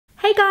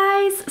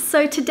guys!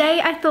 So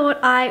today I thought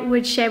I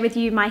would share with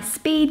you my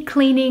speed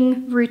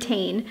cleaning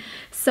routine.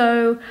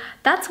 So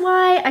that's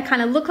why I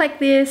kind of look like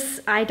this.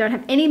 I don't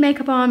have any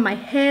makeup on, my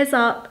hair's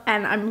up,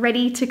 and I'm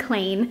ready to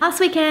clean. Last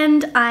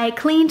weekend I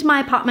cleaned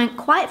my apartment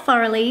quite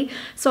thoroughly,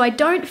 so I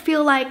don't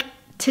feel like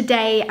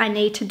today I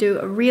need to do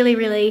a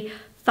really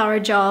thorough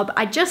job.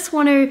 I just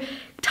want to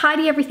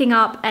tidy everything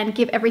up and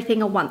give everything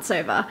a once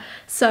over.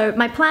 So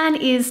my plan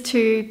is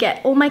to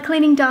get all my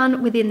cleaning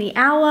done within the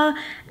hour,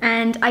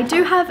 and I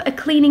do have a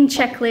cleaning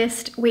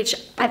checklist which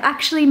I've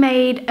actually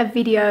made a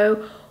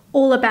video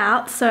all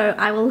about, so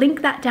I will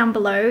link that down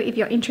below if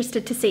you're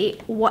interested to see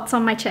what's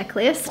on my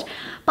checklist.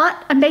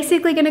 But I'm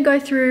basically going to go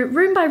through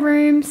room by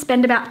room,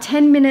 spend about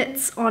 10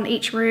 minutes on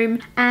each room,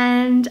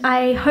 and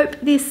I hope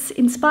this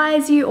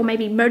inspires you or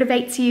maybe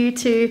motivates you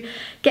to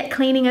get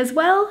cleaning as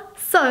well.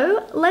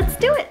 So let's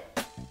do it!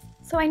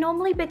 So I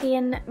normally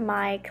begin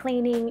my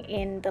cleaning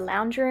in the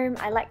lounge room.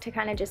 I like to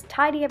kind of just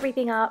tidy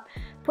everything up,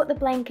 put the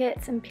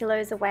blankets and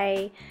pillows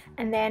away,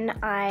 and then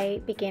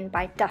I begin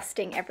by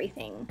dusting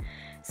everything.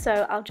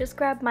 So I'll just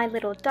grab my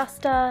little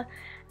duster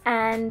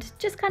and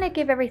just kind of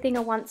give everything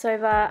a once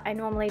over. I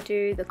normally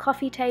do the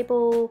coffee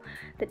table,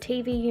 the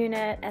TV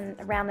unit, and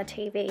around the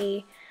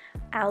TV,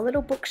 our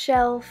little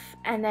bookshelf,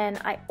 and then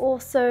I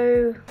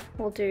also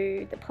will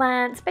do the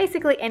plants,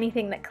 basically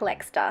anything that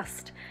collects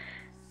dust.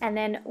 And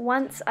then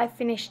once I've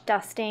finished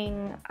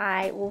dusting,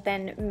 I will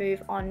then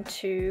move on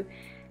to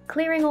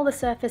clearing all the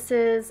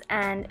surfaces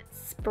and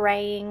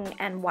spraying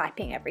and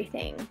wiping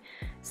everything.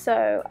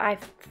 So I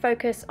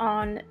focus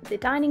on the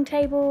dining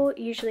table,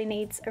 usually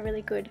needs a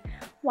really good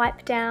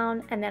wipe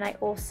down, and then I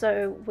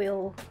also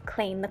will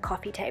clean the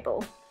coffee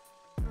table.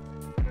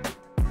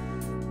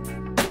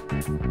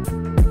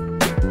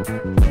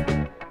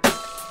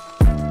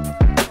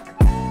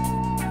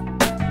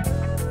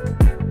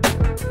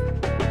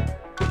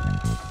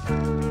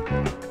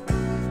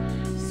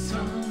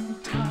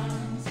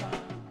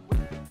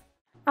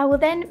 I will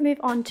then move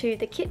on to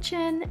the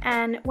kitchen,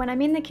 and when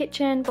I'm in the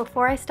kitchen,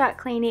 before I start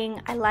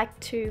cleaning, I like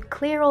to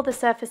clear all the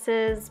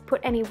surfaces,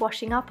 put any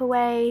washing up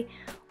away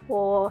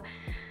or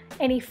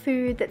any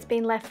food that's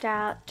been left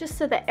out, just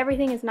so that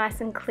everything is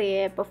nice and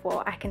clear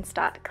before I can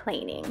start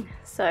cleaning.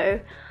 So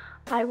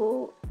I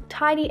will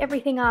tidy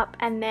everything up,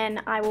 and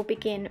then I will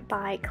begin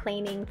by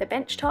cleaning the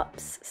bench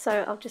tops.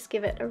 So I'll just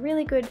give it a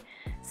really good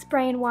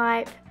spray and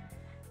wipe,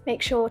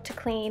 make sure to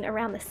clean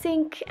around the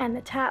sink and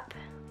the tap,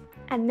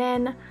 and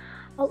then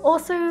I'll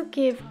also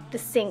give the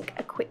sink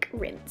a quick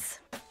rinse.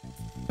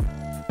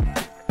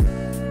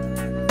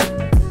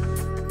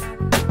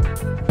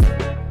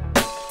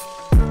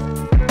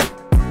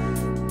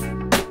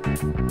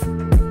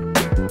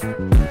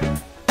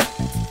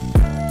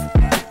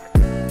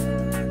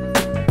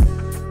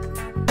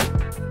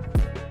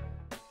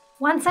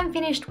 Once I'm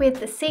finished with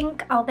the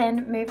sink, I'll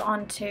then move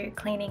on to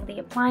cleaning the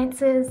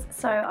appliances.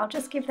 So I'll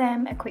just give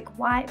them a quick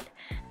wipe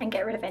and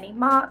get rid of any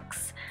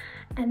marks.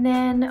 And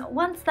then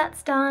once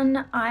that's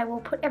done, I will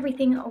put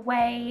everything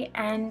away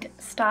and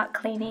start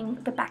cleaning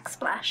the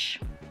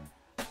backsplash.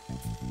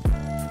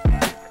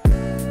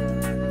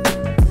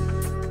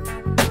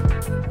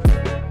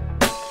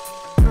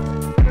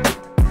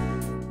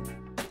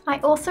 I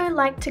also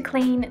like to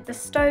clean the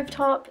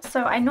stovetop,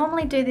 so I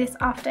normally do this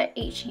after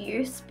each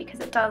use because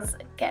it does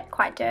get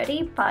quite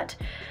dirty, but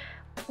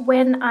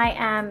when I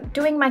am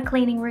doing my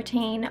cleaning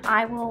routine,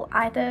 I will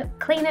either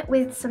clean it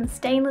with some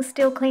stainless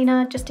steel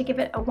cleaner just to give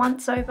it a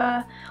once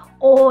over,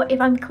 or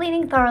if I'm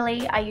cleaning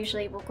thoroughly, I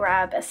usually will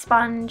grab a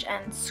sponge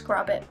and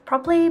scrub it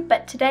properly.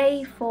 But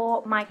today,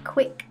 for my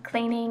quick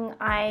cleaning,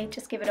 I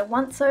just give it a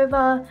once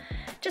over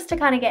just to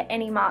kind of get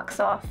any marks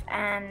off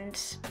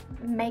and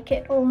make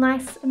it all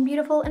nice and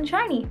beautiful and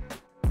shiny.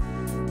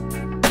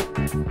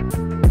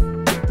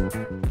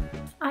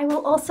 I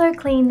will also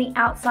clean the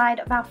outside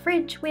of our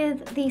fridge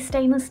with the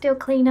stainless steel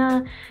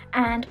cleaner,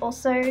 and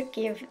also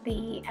give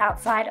the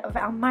outside of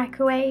our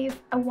microwave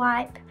a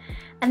wipe.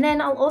 And then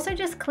I'll also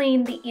just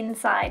clean the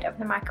inside of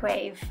the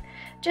microwave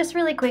just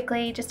really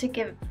quickly, just to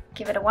give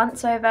it a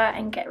once over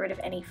and get rid of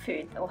any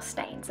food or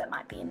stains that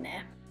might be in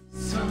there.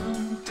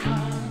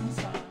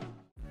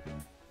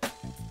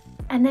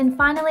 And then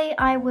finally,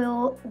 I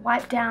will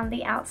wipe down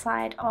the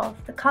outside of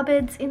the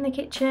cupboards in the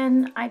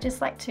kitchen. I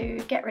just like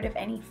to get rid of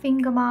any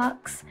finger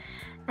marks.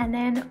 And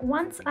then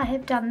once I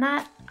have done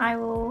that, I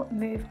will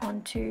move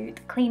on to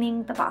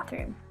cleaning the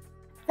bathroom.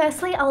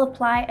 Firstly, I'll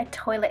apply a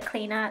toilet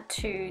cleaner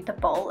to the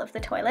bowl of the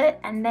toilet,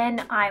 and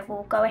then I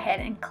will go ahead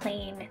and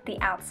clean the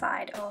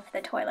outside of the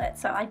toilet.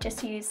 So I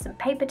just use some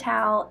paper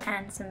towel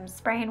and some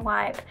spray and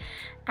wipe,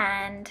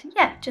 and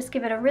yeah, just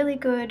give it a really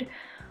good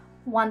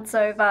once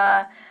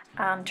over.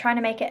 Trying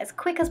to make it as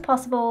quick as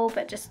possible,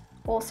 but just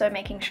also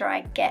making sure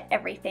I get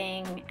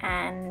everything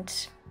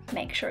and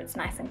make sure it's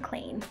nice and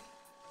clean.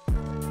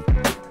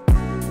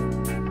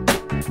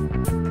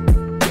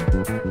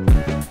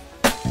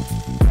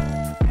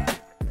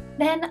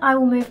 Then I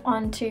will move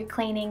on to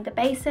cleaning the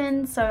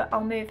basin. So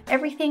I'll move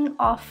everything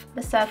off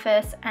the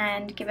surface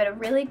and give it a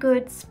really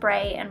good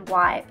spray and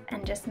wipe,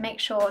 and just make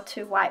sure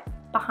to wipe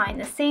behind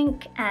the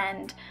sink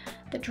and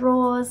the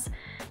drawers,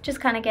 just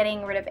kind of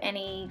getting rid of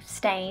any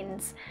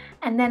stains.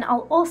 And then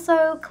I'll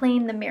also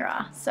clean the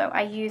mirror. So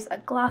I use a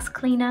glass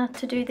cleaner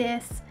to do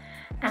this,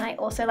 and I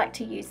also like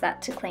to use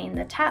that to clean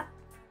the tap.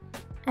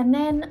 And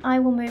then I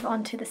will move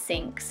on to the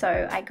sink.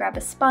 So I grab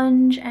a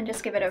sponge and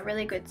just give it a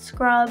really good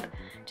scrub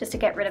just to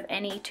get rid of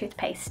any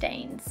toothpaste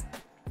stains.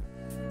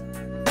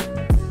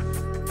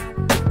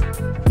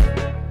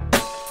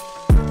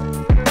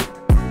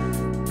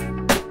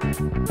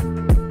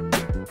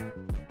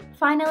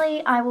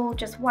 Finally, I will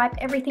just wipe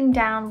everything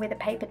down with a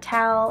paper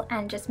towel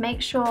and just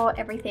make sure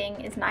everything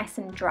is nice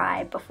and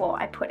dry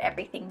before I put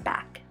everything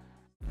back.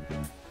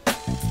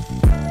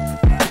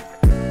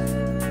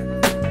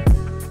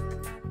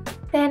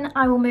 Then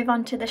I will move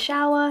on to the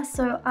shower,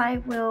 so I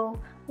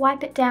will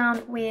wipe it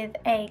down with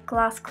a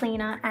glass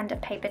cleaner and a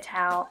paper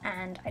towel,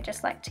 and I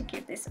just like to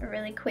give this a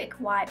really quick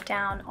wipe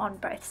down on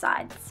both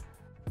sides.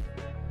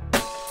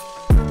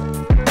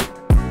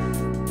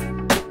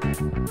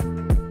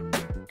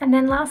 And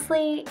then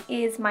lastly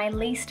is my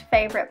least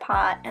favorite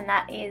part, and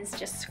that is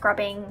just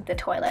scrubbing the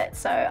toilet.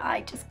 So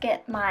I just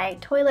get my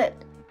toilet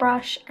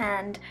brush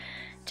and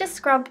just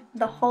scrub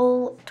the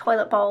whole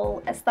toilet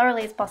bowl as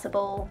thoroughly as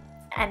possible,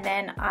 and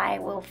then I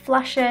will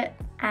flush it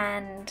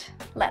and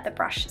let the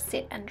brush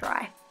sit and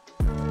dry.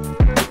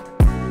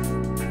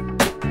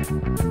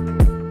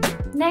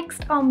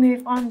 Next, I'll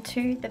move on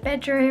to the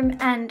bedroom,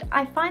 and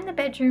I find the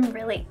bedroom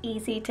really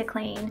easy to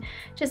clean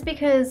just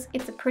because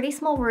it's a pretty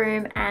small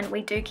room and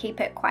we do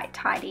keep it quite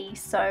tidy.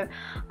 So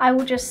I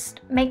will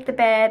just make the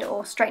bed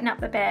or straighten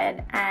up the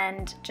bed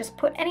and just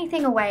put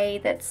anything away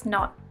that's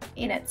not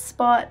in its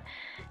spot.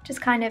 Just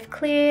kind of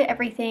clear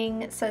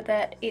everything so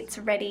that it's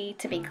ready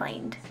to be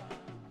cleaned.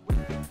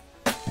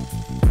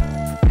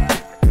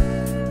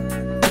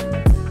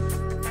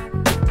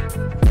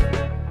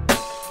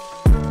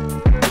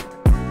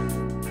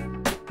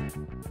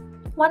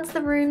 Once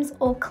the room's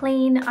all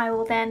clean, I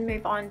will then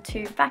move on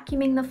to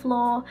vacuuming the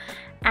floor,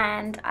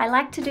 and I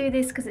like to do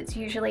this because it's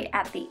usually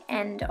at the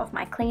end of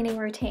my cleaning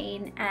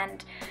routine,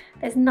 and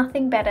there's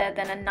nothing better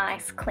than a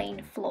nice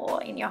clean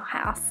floor in your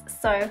house.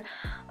 So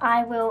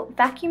I will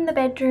vacuum the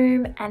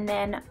bedroom, and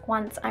then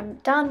once I'm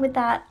done with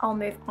that, I'll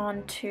move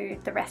on to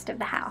the rest of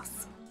the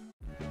house.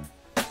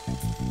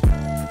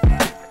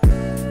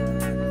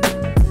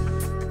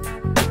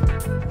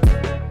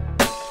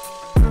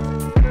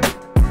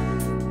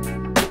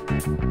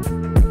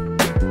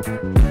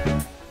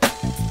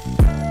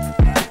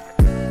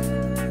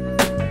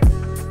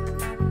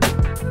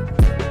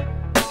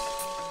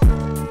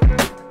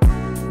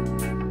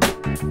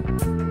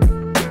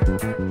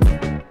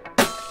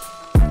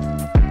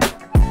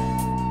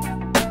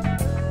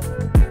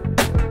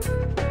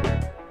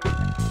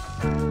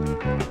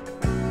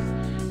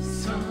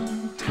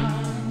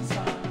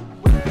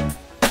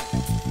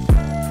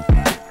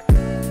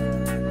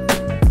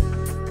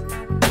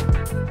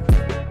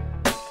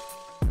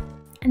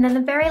 And then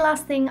the very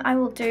last thing I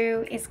will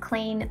do is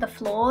clean the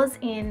floors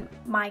in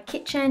my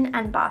kitchen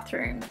and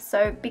bathroom.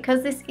 So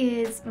because this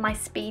is my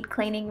speed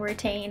cleaning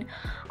routine,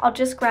 I'll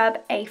just grab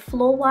a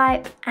floor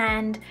wipe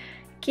and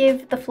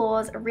give the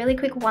floors a really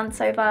quick once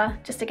over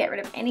just to get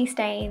rid of any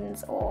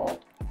stains or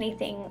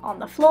anything on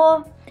the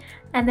floor.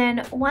 And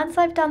then once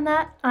I've done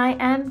that, I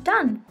am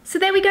done. So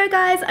there we go,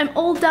 guys, I'm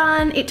all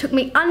done. It took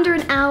me under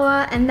an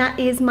hour, and that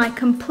is my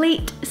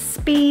complete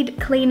speed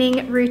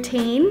cleaning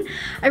routine.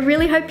 I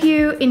really hope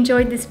you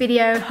enjoyed this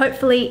video.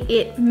 Hopefully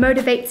it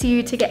motivates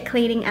you to get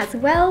cleaning as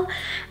well.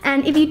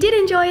 And if you did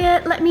enjoy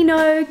it, let me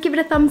know, give it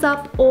a thumbs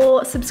up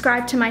or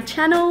subscribe to my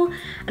channel,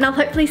 and I'll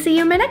hopefully see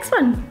you in my next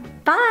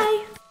one.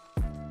 Bye.